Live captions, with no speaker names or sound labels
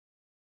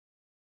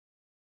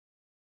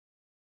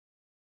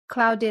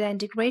Cloud Data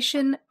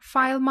Integration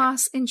File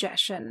Mass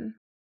Ingestion.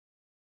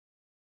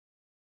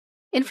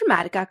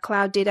 Informatica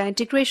Cloud Data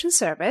Integration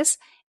Service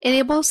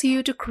enables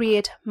you to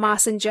create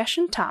mass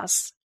ingestion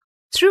tasks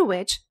through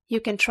which you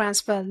can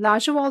transfer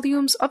larger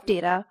volumes of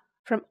data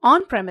from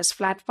on-premise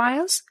flat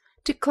files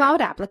to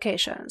cloud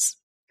applications,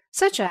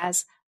 such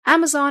as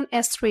Amazon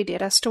S3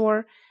 Data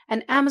Store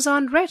and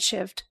Amazon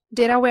Redshift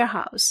Data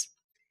Warehouse,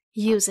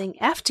 using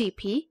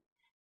FTP,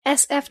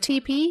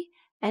 SFTP,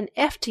 and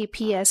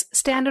FTPS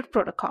standard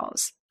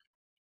protocols.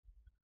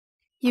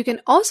 You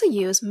can also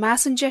use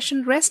Mass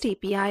Ingestion REST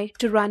API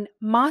to run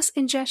mass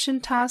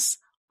ingestion tasks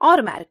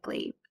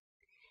automatically.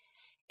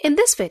 In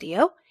this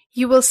video,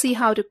 you will see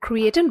how to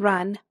create and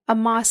run a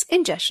mass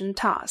ingestion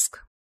task.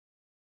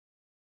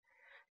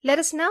 Let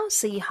us now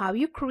see how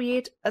you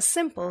create a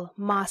simple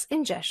mass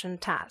ingestion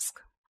task.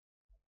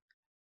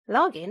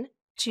 Log in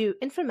to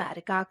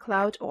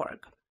informatica.cloud.org.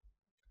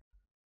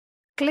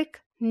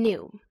 Click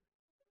New.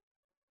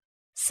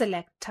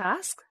 Select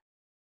Task,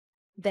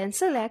 then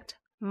select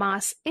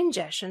Mass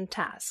Ingestion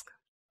Task.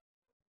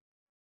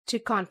 To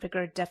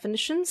configure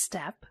definition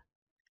step,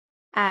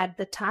 add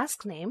the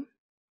task name,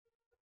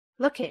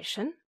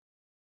 location,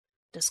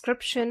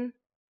 description,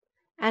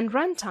 and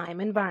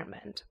runtime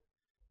environment.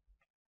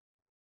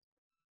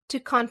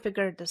 To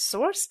configure the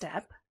source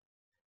step,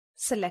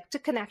 select a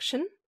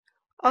connection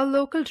or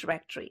local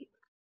directory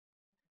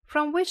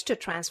from which to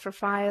transfer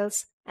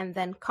files and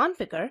then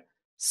configure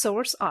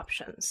source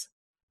options.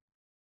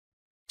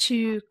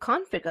 To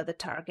configure the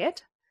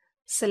target,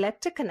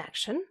 select a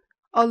connection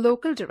or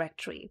local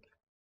directory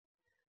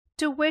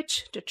to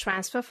which to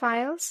transfer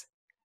files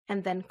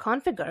and then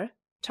configure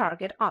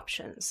target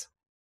options.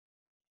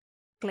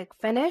 Click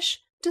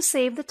Finish to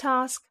save the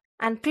task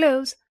and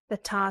close the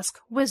task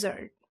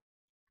wizard.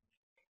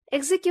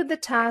 Execute the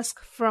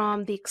task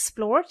from the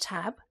Explore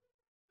tab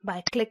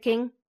by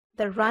clicking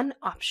the Run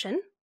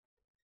option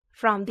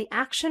from the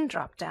Action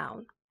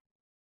drop-down.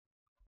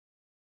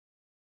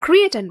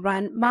 Create and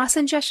run mass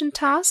ingestion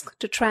tasks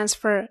to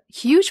transfer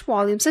huge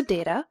volumes of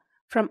data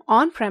from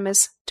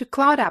on-premise to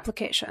cloud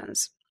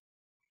applications.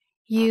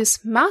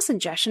 Use Mass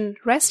Ingestion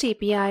REST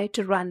API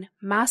to run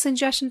mass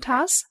ingestion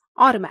tasks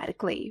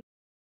automatically.